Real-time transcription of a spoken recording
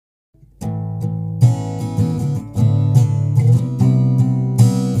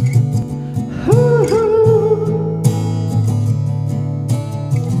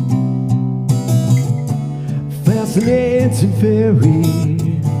Fascinating Faery,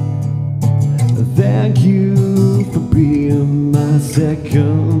 thank you for being my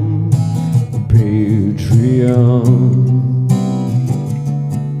second Patreon.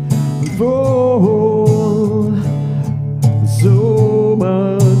 For so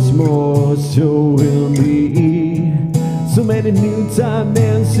much more showing me so many new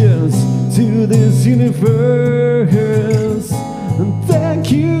dimensions to this universe. And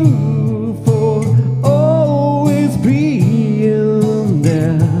thank you for always being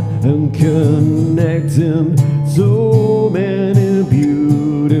there and connecting so many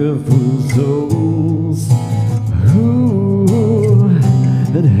beautiful souls.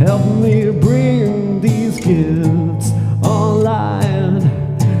 And help me bring these gifts online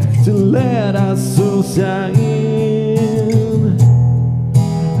to let our soul shine.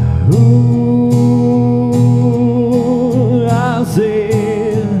 I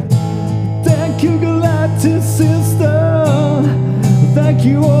say thank you, Galactic Sister. Thank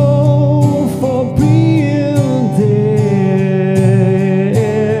you all for being there.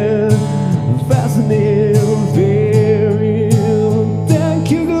 Fascinating Faery,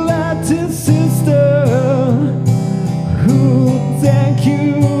 thank you, Galactic Sister. Thank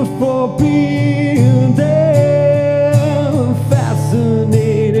you for being there.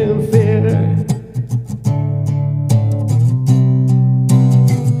 Fascinating Faery,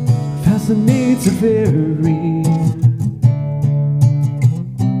 fascinating Faery.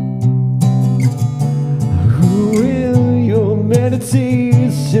 In your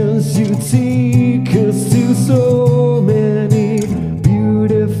meditations you take us to so many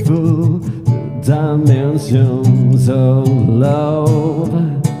beautiful dimensions of love,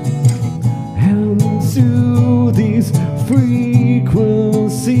 and to these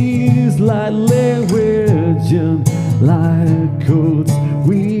frequencies like language and like codes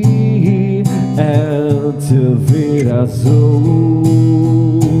we activate our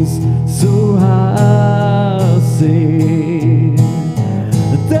souls. So I say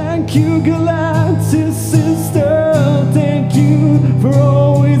thank you, Galactic Sister. Thank you for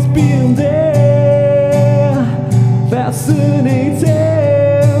always being there. Fascinating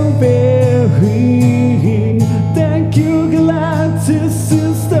Faery, thank you, Galactic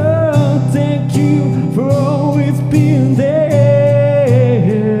Sister. Thank you for always being there.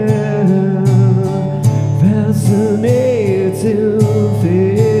 Fascinating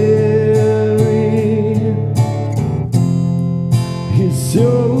Faery, you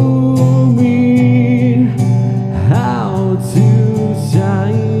show me how to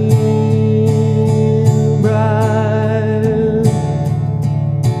shine bright.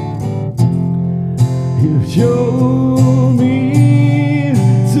 You show me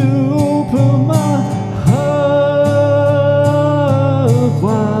to open my heart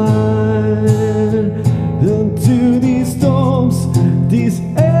wide into these storms, these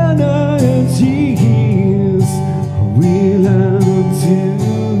energies we learn to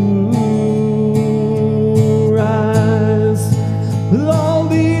rise. With all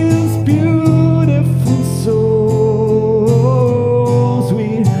these beautiful souls,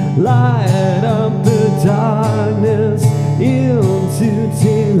 we light up the darkness into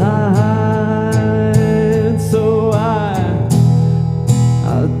daylight. So I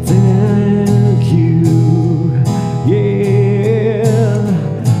thank you, yeah.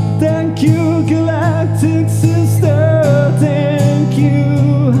 Thank you, Galactic Sister. Thank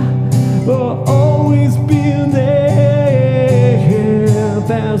you for always being there.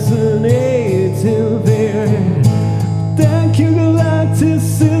 Fascinating Faery, thank you, Galactic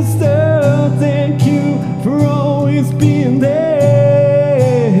Sister. Thank you for always being there.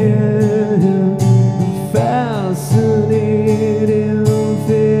 Fascinating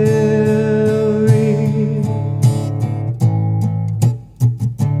Faery,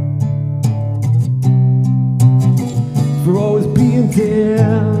 for always being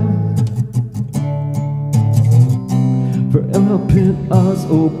there, for helping us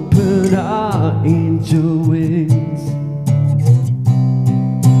open our angel wings,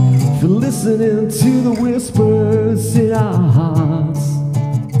 for listening to the whispers in our hearts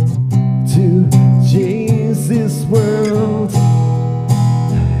to change this world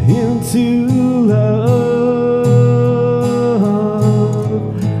into love.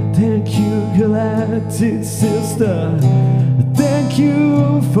 Thank you, Galactic Sister. Thank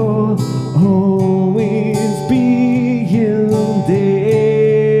you for always being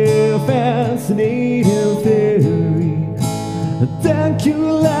there. Fascinating Faery, thank you,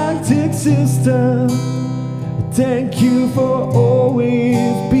 Galactic Sister. Thank you for always